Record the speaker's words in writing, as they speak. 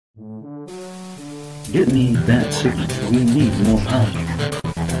Get me that 6. We need more power.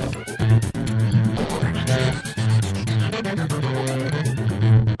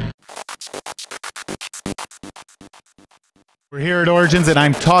 We're here at Origins, and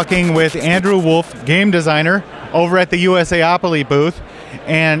I'm talking with Andrew Wolf, game designer, over at the USAopoly booth.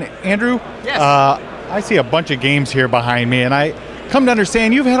 And Andrew, yes. I see a bunch of games here behind me, and I come to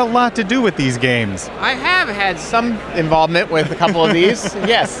understand you've had a lot to do with these games. I have had some involvement with a couple of these,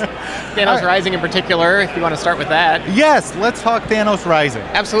 yes. Thanos Rising in particular, if you want to start with that. Yes, let's talk Thanos Rising.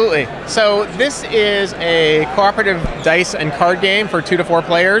 Absolutely. So this is a cooperative dice and card game for 2 to 4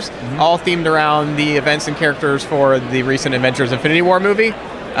 players, all themed around the events and characters for the recent Avengers Infinity War movie.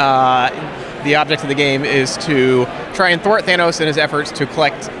 The object of the game is to try and thwart Thanos in his efforts to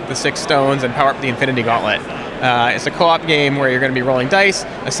collect the 6 stones and power up the Infinity Gauntlet. It's a co-op game where you're going to be rolling dice,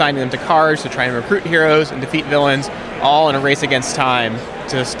 assigning them to cards to try and recruit heroes and defeat villains, all in a race against time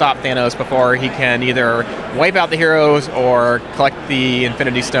to stop Thanos before he can either wipe out the heroes or collect the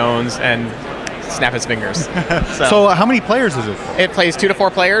Infinity Stones and snap his fingers. So how many players is it? It plays 2 to 4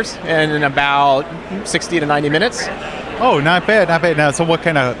 players in about 60 to 90 minutes. Oh, not bad, not bad. Now, so what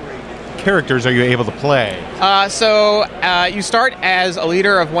kind of characters are you able to play? You start as a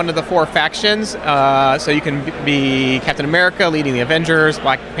leader of one of the 4 factions. So you can be Captain America leading the Avengers,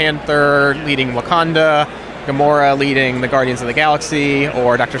 Black Panther leading Wakanda, Gamora leading the Guardians of the Galaxy,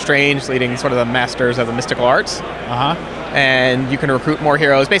 or Doctor Strange leading sort of the Masters of the Mystical Arts. And you can recruit more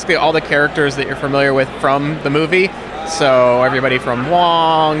heroes, basically all the characters that you're familiar with from the movie. So everybody from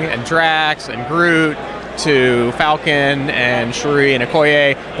Wong and Drax and Groot to Falcon and Shuri and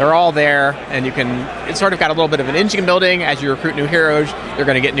Okoye, they're all there, and you can, it's sort of got a little bit of an engine building. As you recruit new heroes, you're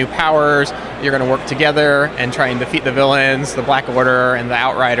going to get new powers, you're going to work together and try and defeat the villains, the Black Order and the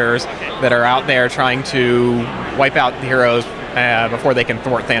Outriders that are out there trying to wipe out the heroes before they can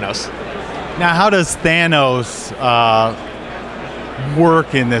thwart Thanos. Now, how does Thanos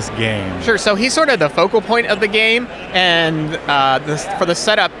work in this game? Sure, so he's sort of the focal point of the game, and for the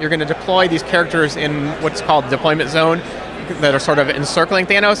setup, you're going to deploy these characters in what's called deployment zone that are sort of encircling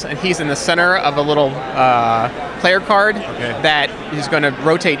Thanos, and he's in the center of a little player card that is going to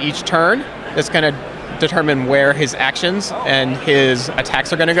rotate each turn. That's going to determine where his actions and his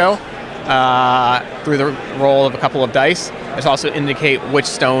attacks are going to go through the roll of a couple of dice. It's also indicate which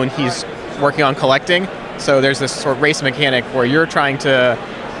stone he's working on collecting. So there's this sort of race mechanic where you're trying to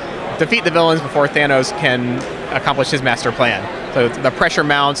defeat the villains before Thanos can accomplish his master plan. So the pressure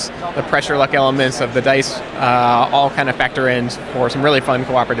mounts, the pressure luck elements of the dice all kind of factor in for some really fun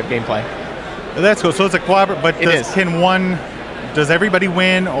cooperative gameplay. That's cool. So it's a cooperative, but does everybody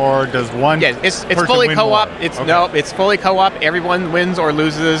win, or does one? Yeah, it's fully co-op. It's fully co-op. Everyone wins or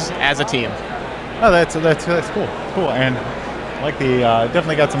loses as a team. Oh, that's cool. Cool, and like the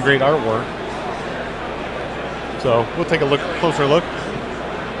definitely got some great artwork. So we'll take a closer look.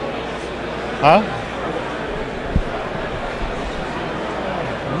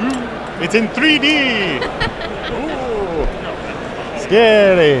 It's in 3D. Ooh.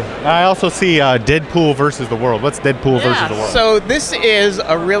 Scary. I also see Deadpool versus the World. What's Deadpool versus the World? So this is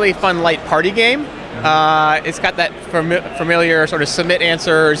a really fun light party game. It's got that familiar sort of submit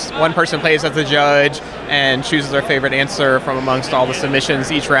answers. One person plays as the judge and chooses their favorite answer from amongst all the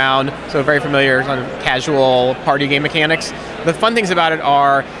submissions each round. So very familiar sort of casual party game mechanics. The fun things about it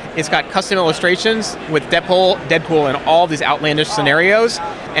are it's got custom illustrations with Deadpool in all these outlandish scenarios,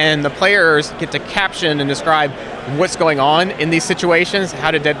 and the players get to caption and describe what's going on in these situations.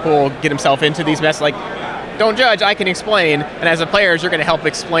 How did Deadpool get himself into these messes? Like, don't judge, I can explain. And as a player, you're going to help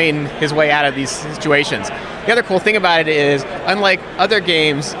explain his way out of these situations. The other cool thing about it is, unlike other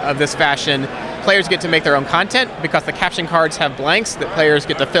games of this fashion, players get to make their own content because the caption cards have blanks that players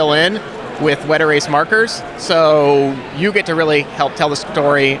get to fill in with wet erase markers. So you get to really help tell the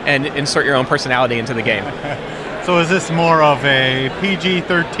story and insert your own personality into the game. So is this more of a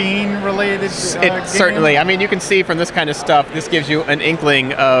PG-13 related game? Certainly. I mean, you can see from this kind of stuff, this gives you an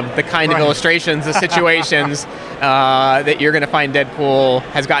inkling of the kind of illustrations, the situations that you're going to find Deadpool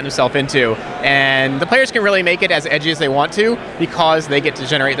has gotten himself into. And the players can really make it as edgy as they want to because they get to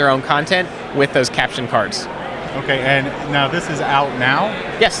generate their own content with those caption cards. Okay, and now this is out now?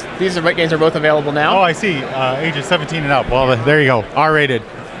 Yes, these games are both available now. Oh, I see. Ages 17 and up. Well, there you go. R-rated.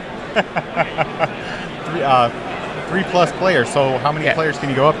 3+ players. So how many players can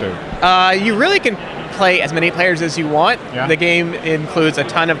you go up to? You really can play as many players as you want. Yeah. The game includes a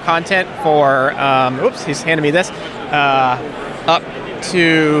ton of content for, oops, he's handed me this, up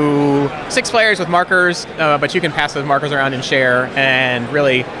to 6 players with markers, but you can pass those markers around and share, and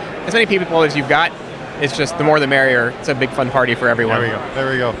really, as many people as you've got, it's just the more the merrier. It's a big fun party for everyone. There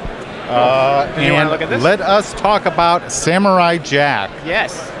we go. Did you want to look at this? Let us talk about Samurai Jack.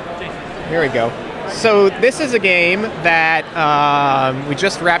 Yes. Here we go. So this is a game that we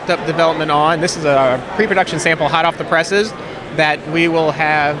just wrapped up development on. This is a pre-production sample hot off the presses that we will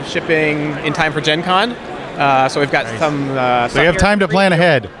have shipping in time for Gen Con. So we've got some... so you have time to plan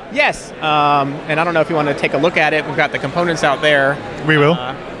ahead. Yes. And I don't know if you want to take a look at it. We've got the components out there. We will.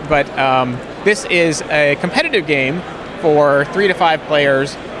 But this is a competitive game for 3 to 5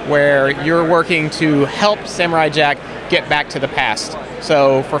 players where you're working to help Samurai Jack get back to the past.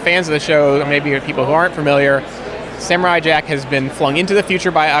 So for fans of the show, maybe people who aren't familiar, Samurai Jack has been flung into the future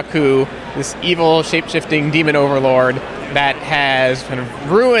by Aku, this evil shape-shifting demon overlord that has kind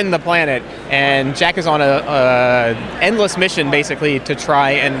of ruined the planet, and Jack is on a endless mission basically to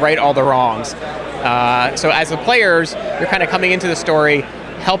try and right all the wrongs. So as the players, you're kind of coming into the story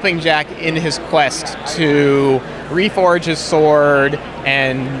helping Jack in his quest to reforge his sword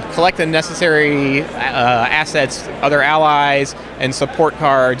and collect the necessary assets, other allies, and support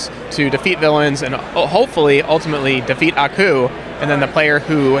cards to defeat villains and hopefully, ultimately, defeat Aku. And then the player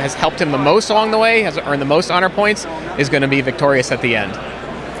who has helped him the most along the way, has earned the most honor points, is going to be victorious at the end.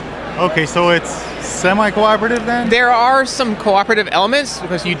 Okay, so it's semi-cooperative then? There are some cooperative elements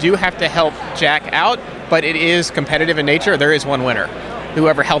because you do have to help Jack out, but it is competitive in nature. There is one winner.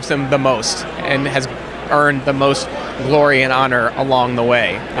 Whoever helps him the most and has earned the most glory and honor along the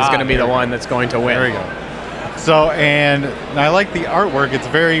way is going to be the one that's going to win. There we go. So, and I like the artwork. It's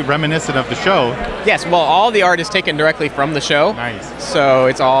very reminiscent of the show. Yes, well, all the art is taken directly from the show. Nice. So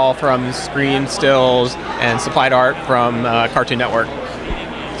it's all from screen stills and supplied art from Cartoon Network.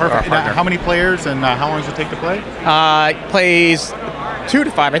 Perfect. Now, how many players and how long does it take to play? Plays 2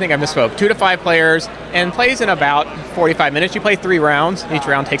 to 5, I think I misspoke, 2 to 5 players, and plays in about 45 minutes. You play 3 rounds. Each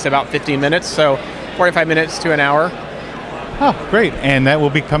round takes about 15 minutes, so 45 minutes to an hour. Oh, great. And that will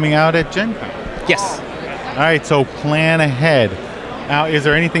be coming out at Gen Con. Yes. All right, so plan ahead. Now, is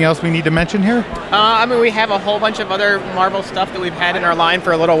there anything else we need to mention here? I mean, we have a whole bunch of other Marvel stuff that we've had in our line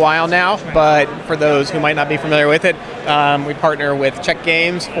for a little while now, but for those who might not be familiar with it, we partner with Czech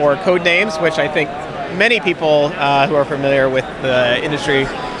Games for code names, which I think many people who are familiar with the industry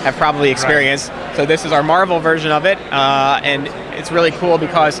have probably experienced. Right. So this is our Marvel version of it, and it's really cool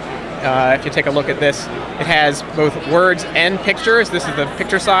because if you take a look at this, it has both words and pictures. This is the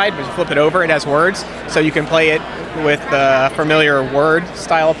picture side, but you flip it over, it has words. So you can play it with the familiar word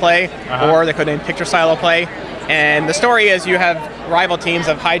style of play or the codename picture style of play. And the story is you have rival teams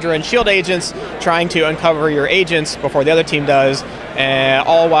of Hydra and S.H.I.E.L.D. agents trying to uncover your agents before the other team does,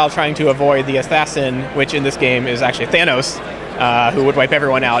 all while trying to avoid the assassin, which in this game is actually Thanos, who would wipe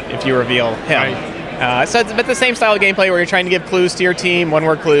everyone out if you reveal him. Right. So it's the same style of gameplay where you're trying to give clues to your team,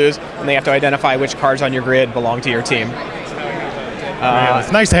 one-word clues, and they have to identify which cards on your grid belong to your team.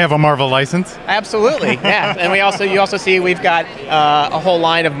 It's nice to have a Marvel license. Absolutely, yeah. And you also see we've got a whole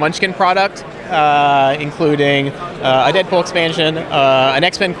line of Munchkin product, including a Deadpool expansion, an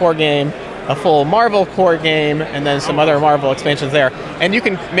X-Men core game, a full Marvel core game, and then some other Marvel expansions there. And you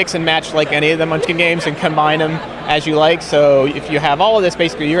can mix and match like any of the Munchkin games and combine them as you like. So if you have all of this,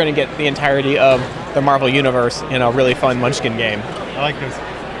 basically you're going to get the entirety of the Marvel universe in a really fun Munchkin game. I like this.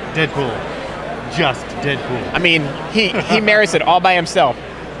 Deadpool. Just Deadpool. I mean, he merits it all by himself.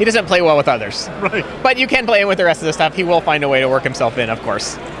 He doesn't play well with others. Right. But you can play him with the rest of the stuff. He will find a way to work himself in, of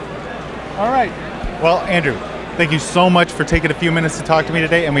course. All right. Well, Andrew, thank you so much for taking a few minutes to talk to me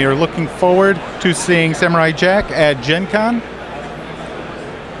today, and we are looking forward to seeing Samurai Jack at Gen Con.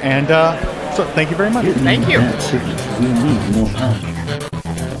 And so thank you very much. Thank you. We need more pounds.